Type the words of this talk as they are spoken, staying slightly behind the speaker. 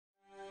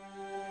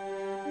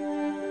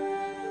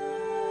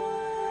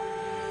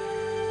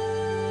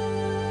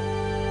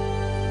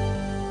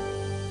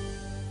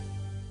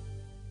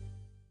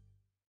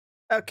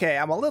Okay,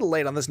 I'm a little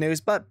late on this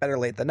news, but better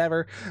late than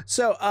never.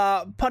 So,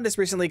 Pundits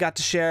recently got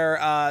to share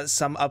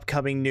some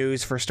upcoming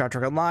news for Star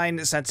Trek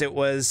Online. Since it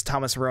was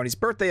Thomas Maroney's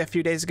birthday a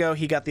few days ago,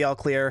 he got the all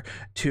clear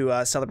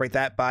to celebrate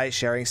that by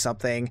sharing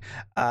something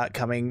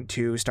coming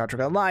to Star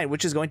Trek Online,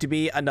 which is going to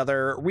be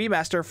another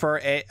remaster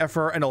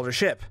for an older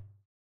ship.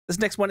 This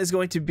next one is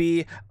going to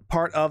be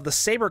part of the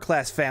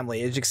Saber-class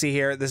family. As you can see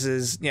here, this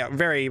is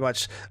very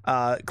much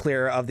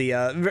clear of the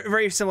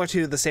very similar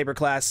to the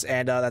Saber-class,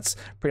 and that's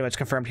pretty much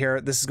confirmed here.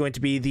 This is going to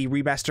be the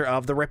remaster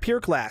of the Rapier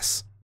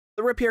class.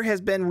 The Rapier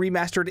has been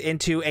remastered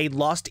into a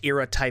Lost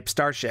Era type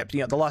starship.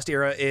 The Lost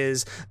Era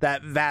is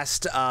that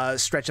vast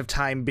stretch of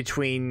time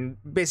between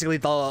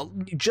basically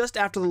just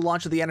after the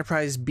launch of the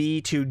Enterprise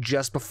B to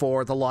just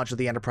before the launch of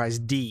the Enterprise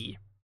D.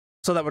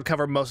 So that would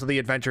cover most of the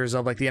adventures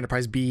of like the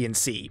Enterprise B and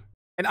C.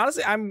 And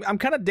honestly, I'm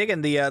kind of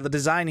digging the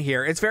design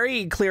here. It's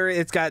very clear.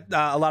 It's got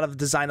a lot of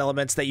design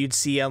elements that you'd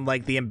see on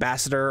like the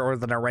Ambassador or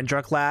the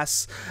Narendra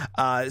class.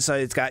 So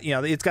it's got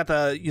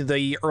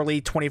the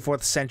early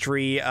 24th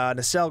century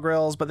nacelle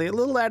grills, but a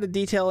little added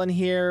detail in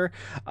here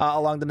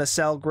along the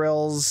nacelle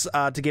grills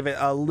to give it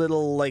a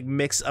little like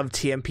mix of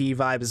TMP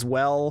vibe as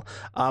well.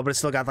 But it's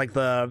still got like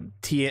the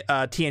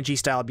TNG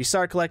style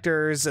Bussard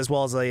collectors as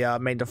well as a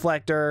main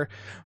deflector.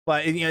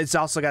 But it's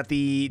also got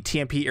the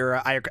TMP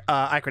era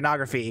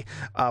iconography,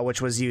 which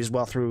was used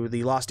well through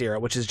the Lost Era,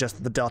 which is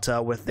just the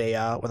Delta with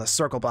a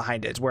circle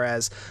behind it.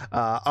 Whereas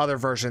other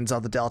versions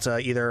of the Delta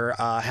either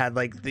had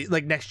like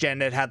next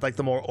gen, it had like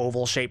the more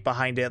oval shape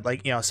behind it,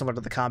 like similar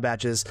to the comm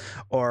badges,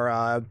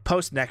 or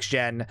post next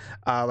gen,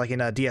 like in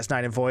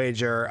DS9 and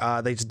Voyager,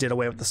 they just did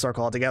away with the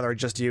circle altogether,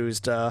 just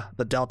used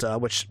the Delta,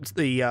 which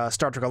the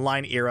Star Trek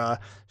Online era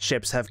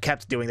ships have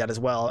kept doing that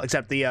as well.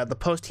 Except the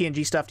post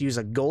TNG stuff use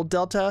a gold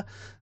Delta.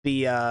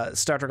 The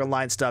Star Trek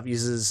Online stuff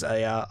uses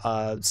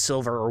a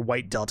silver or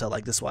white Delta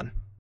like this one.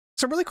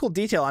 Some really cool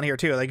detail on here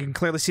too. Like you can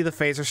clearly see the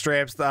phaser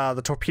strips. The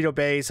torpedo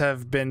bays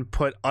have been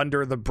put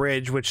under the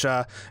bridge, which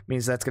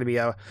means that's going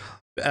to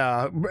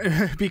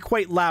be be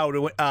quite loud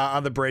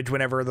on the bridge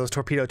whenever those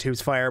torpedo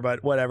tubes fire.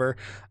 But whatever.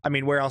 I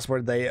mean, where else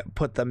would they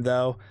put them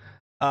though?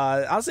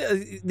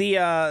 Honestly,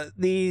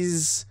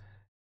 these.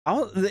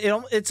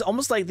 It's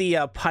almost like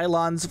the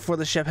pylons for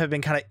the ship have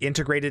been kind of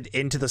integrated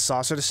into the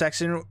saucer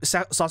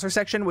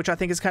section, which I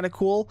think is kind of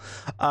cool.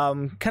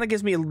 Kind of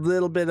gives me a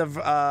little bit of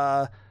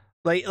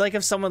like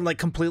if someone like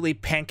completely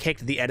pancaked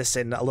the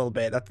Edison a little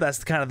bit.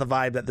 That's kind of the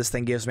vibe that this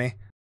thing gives me.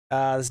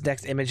 This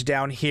next image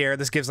down here,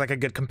 this gives like a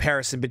good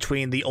comparison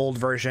between the old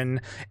version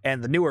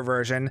and the newer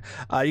version.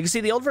 You can see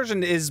the old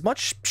version is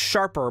much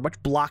sharper,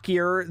 much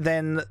blockier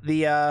than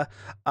the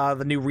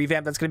new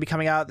revamp that's going to be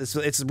coming out.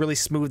 It's really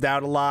smoothed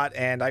out a lot,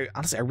 and I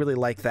really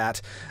like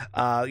that.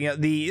 Some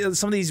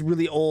of these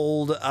really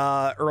old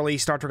early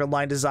Star Trek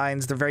Online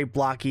designs, they're very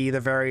blocky,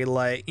 they're very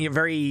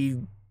very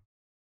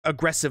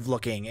aggressive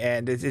looking,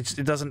 and it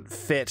doesn't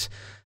fit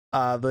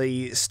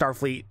the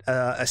Starfleet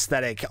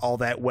aesthetic all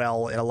that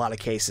well in a lot of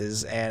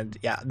cases. And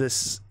yeah,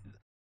 this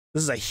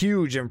is a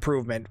huge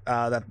improvement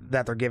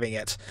that they're giving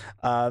it.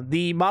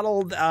 The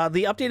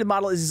updated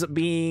model is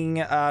being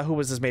who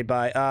was this made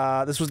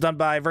by? This was done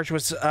by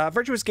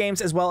Virtuous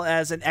Games as well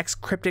as an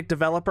ex-Cryptic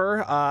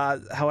developer.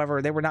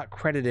 However, they were not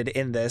credited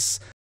in this.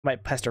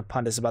 Might pester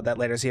Pundits about that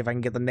later, see if I can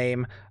get the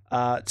name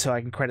so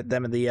I can credit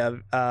them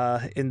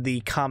in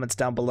the comments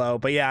down below.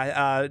 But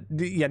yeah,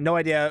 no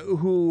idea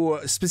who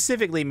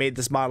specifically made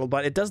this model,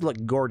 but it does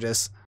look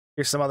gorgeous.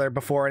 Here's some other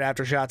before and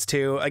after shots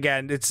too.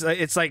 Again, it's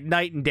like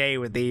night and day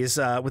with these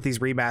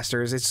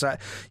remasters. It's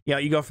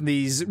you go from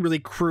these really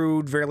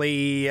crude,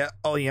 very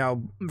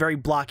very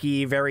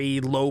blocky,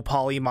 very low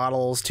poly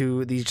models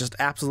to these just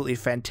absolutely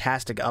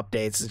fantastic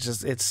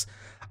updates.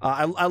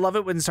 I love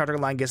it when Star Trek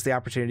Online gets the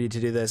opportunity to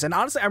do this, and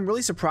honestly, I'm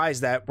really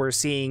surprised that we're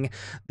seeing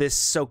this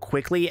so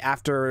quickly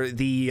after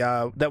the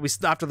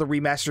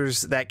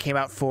remasters that came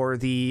out for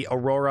the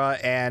Aurora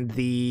and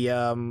the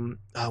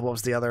what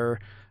was the other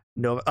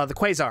Nova, the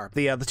Quasar,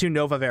 the two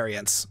Nova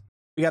variants.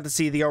 We got to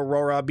see the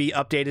Aurora be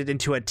updated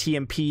into a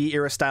TMP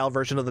era style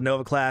version of the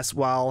Nova class,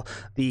 while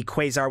the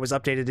Quasar was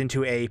updated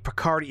into a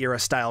Picard era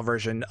style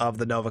version of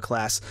the Nova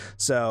class.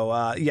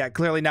 So yeah,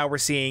 clearly now we're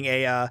seeing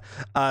the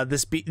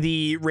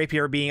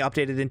Rapier being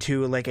updated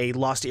into like a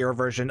Lost Era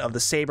version of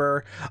the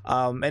Saber,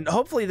 and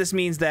hopefully this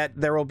means that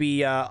there will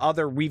be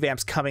other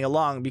revamps coming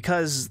along,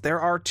 because there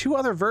are two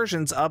other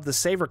versions of the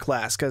Saber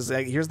class. Because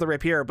here's the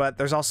Rapier, but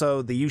there's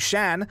also the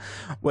Yushan,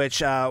 which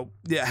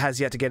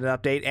has yet to get an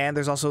update, and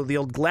there's also the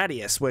old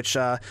Gladius, which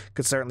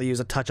could certainly use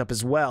a touch-up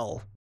as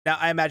well. Now,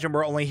 I imagine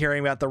we're only hearing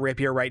about the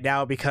Rapier right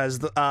now because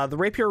the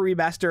Rapier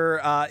remaster,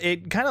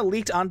 it kind of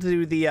leaked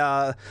onto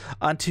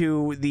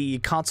the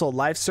console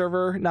live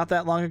server not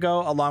that long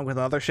ago, along with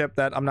another ship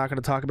that I'm not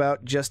going to talk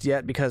about just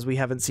yet because we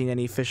haven't seen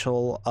any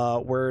official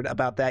word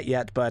about that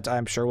yet, but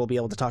I'm sure we'll be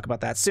able to talk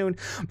about that soon.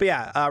 But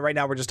yeah, right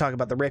now we're just talking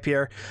about the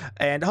Rapier,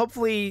 and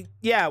hopefully,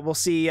 yeah, we'll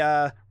see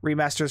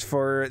remasters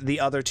for the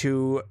other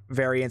two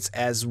variants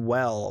as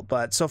well,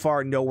 but so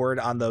far, no word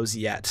on those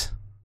yet.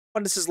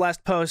 Pundits'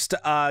 last post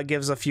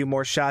gives a few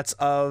more shots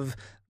of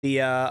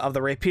the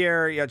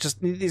rapier. You know,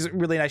 just these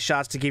really nice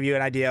shots to give you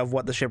an idea of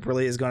what the ship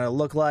really is going to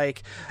look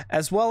like,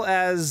 as well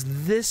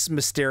as this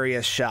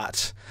mysterious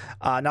shot.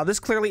 Now this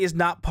clearly is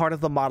not part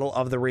of the model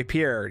of the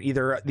rapier,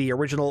 either the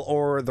original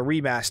or the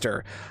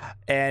remaster,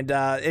 and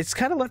it's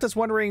kind of left us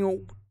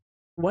wondering,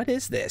 what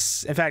is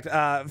this? In fact,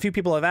 a few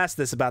people have asked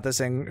this about this,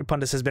 and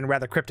Pundus has been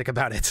rather cryptic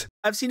about it.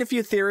 I've seen a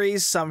few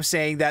theories, some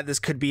saying that this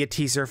could be a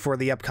teaser for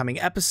the upcoming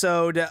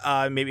episode.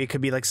 Maybe it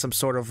could be like some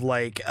sort of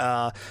like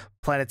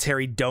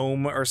planetary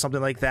dome or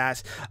something like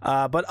that.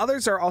 But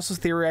others are also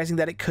theorizing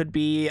that it could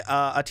be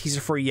a teaser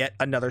for yet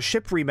another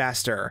ship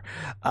remaster.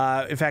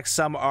 In fact,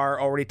 some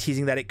are already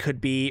teasing that it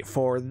could be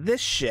for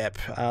this ship.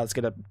 Let's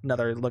get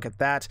another look at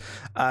that,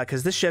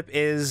 because this ship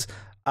is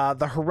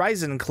the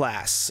Horizon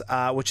class,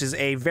 which is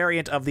a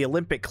variant of the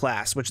Olympic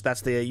class, which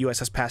that's the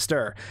USS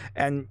Pasteur.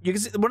 And you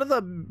can see one of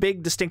the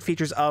big distinct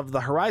features of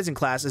the Horizon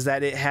class is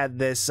that it had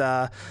this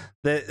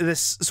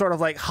this sort of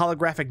like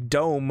holographic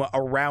dome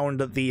around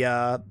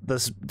the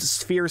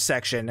sphere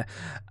section,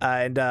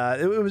 and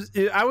I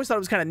always thought it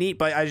was kind of neat.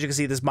 But as you can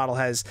see, this model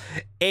has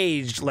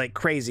aged like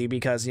crazy,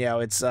 because you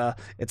know it's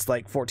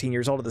like 14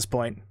 years old at this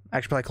point.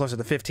 Actually, probably closer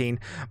to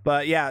 15.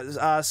 But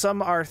yeah,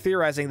 some are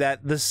theorizing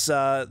that this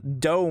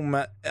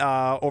dome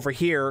over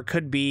here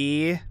could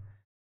be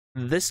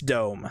this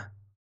dome,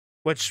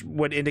 which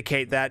would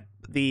indicate that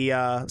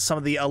the some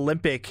of the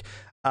Olympic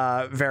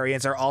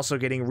variants are also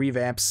getting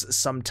revamps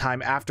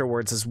sometime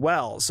afterwards as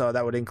well. So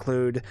that would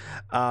include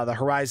the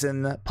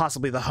Horizon,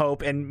 possibly the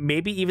Hope, and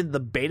maybe even the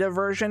beta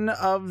version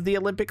of the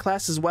Olympic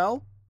class as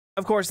well.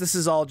 Of course, this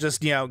is all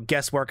just, you know,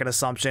 guesswork and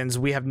assumptions.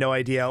 We have no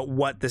idea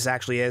what this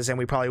actually is, and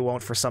we probably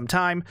won't for some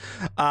time.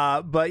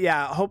 But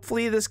yeah,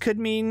 hopefully this could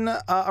mean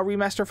a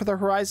remaster for the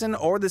Horizon,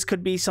 or this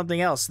could be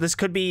something else. This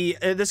could be,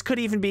 this could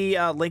even be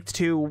linked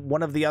to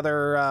one of the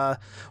other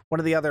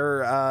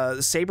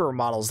Saber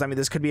models. I mean,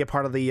 this could be a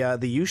part of the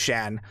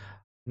Yushan. I'm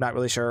not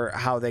really sure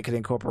how they could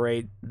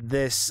incorporate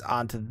this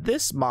onto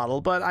this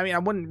model, but I mean, I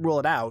wouldn't rule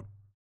it out.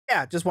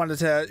 Yeah, just wanted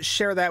to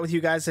share that with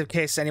you guys in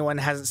case anyone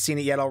hasn't seen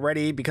it yet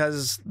already,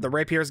 because the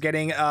Rapier is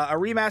getting a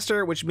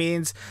remaster, which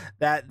means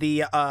that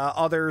the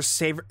other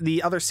Saber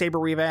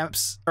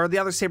revamps, or the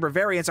other Saber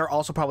variants, are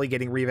also probably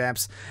getting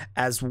revamps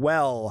as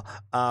well.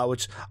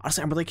 Which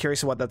honestly, I'm really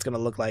curious of what that's going to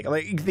look like.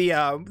 Like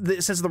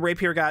since the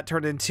Rapier got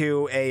turned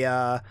into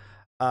a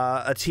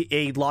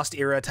Lost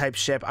Era type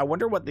ship, I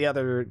wonder what the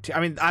other I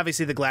mean,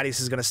 obviously the Gladius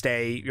is going to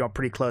stay, you know,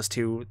 pretty close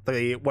to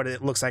what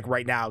it looks like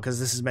right now, because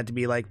this is meant to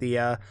be like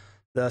the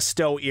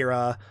Stowe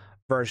era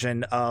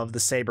version of the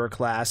Saber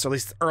class, or at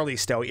least early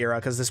Stowe era,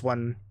 because this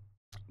one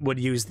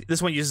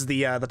uses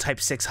the Type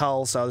 6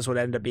 hull, so this would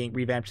end up being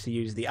revamped to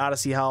use the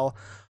Odyssey hull.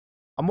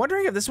 I'm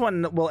wondering if this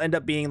one will end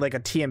up being like a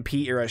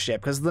TMP era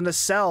ship, because the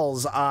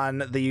nacelles on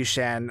the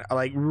Yushan are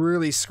like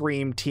really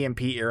scream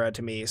TMP era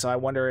to me. So I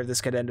wonder if this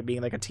could end up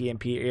being like a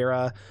TMP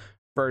era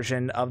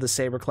version of the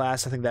Saber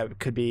class. I think that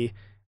could be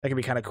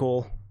kind of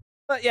cool.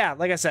 But yeah,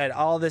 like I said,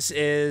 all this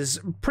is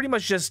pretty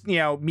much just, you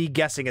know, me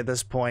guessing at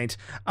this point.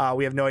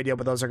 We have no idea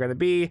what those are going to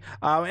be.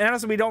 And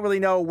honestly, we don't really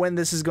know when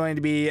this is going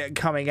to be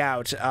coming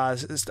out.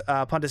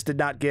 Pundus did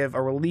not give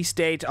a release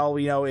date. All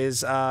we know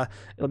is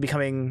it'll be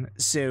coming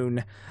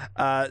soon.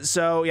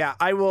 So yeah,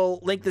 I will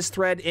link this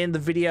thread in the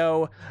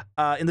video,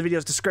 in the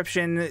video's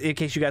description, in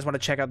case you guys want to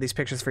check out these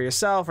pictures for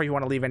yourself, or you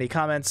want to leave any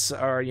comments,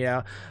 or, you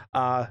know,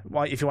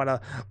 if you want to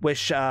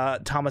wish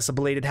Thomas a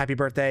belated happy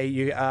birthday,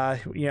 you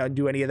know,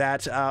 do any of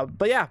that.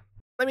 But yeah,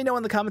 let me know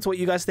in the comments what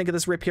you guys think of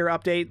this Rapier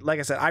update. Like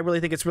I said, I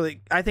think it's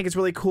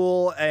really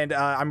cool, and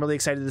I'm really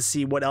excited to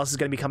see what else is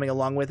going to be coming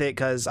along with it,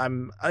 because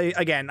I'm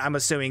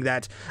assuming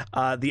that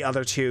the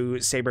other two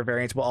Saber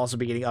variants will also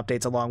be getting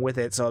updates along with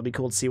it, so it'll be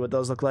cool to see what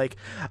those look like.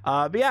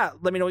 But yeah,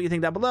 let me know what you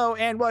think down below,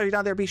 and while you're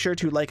down there, be sure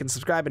to like and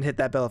subscribe and hit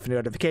that bell for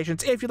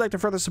notifications. If you'd like to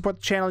further support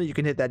the channel, you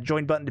can hit that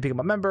join button to become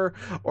a member,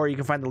 or you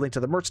can find the link to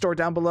the merch store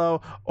down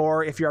below,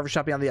 or if you're ever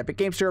shopping on the Epic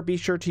Game Store, be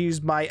sure to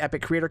use my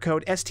Epic creator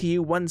code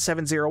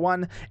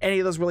STU1701. Any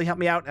of those really help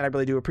me out, and I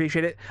really do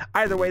appreciate it.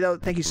 Either way though,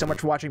 thank you so much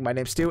for watching. My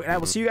name's Stu, and I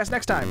will see you guys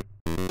next time.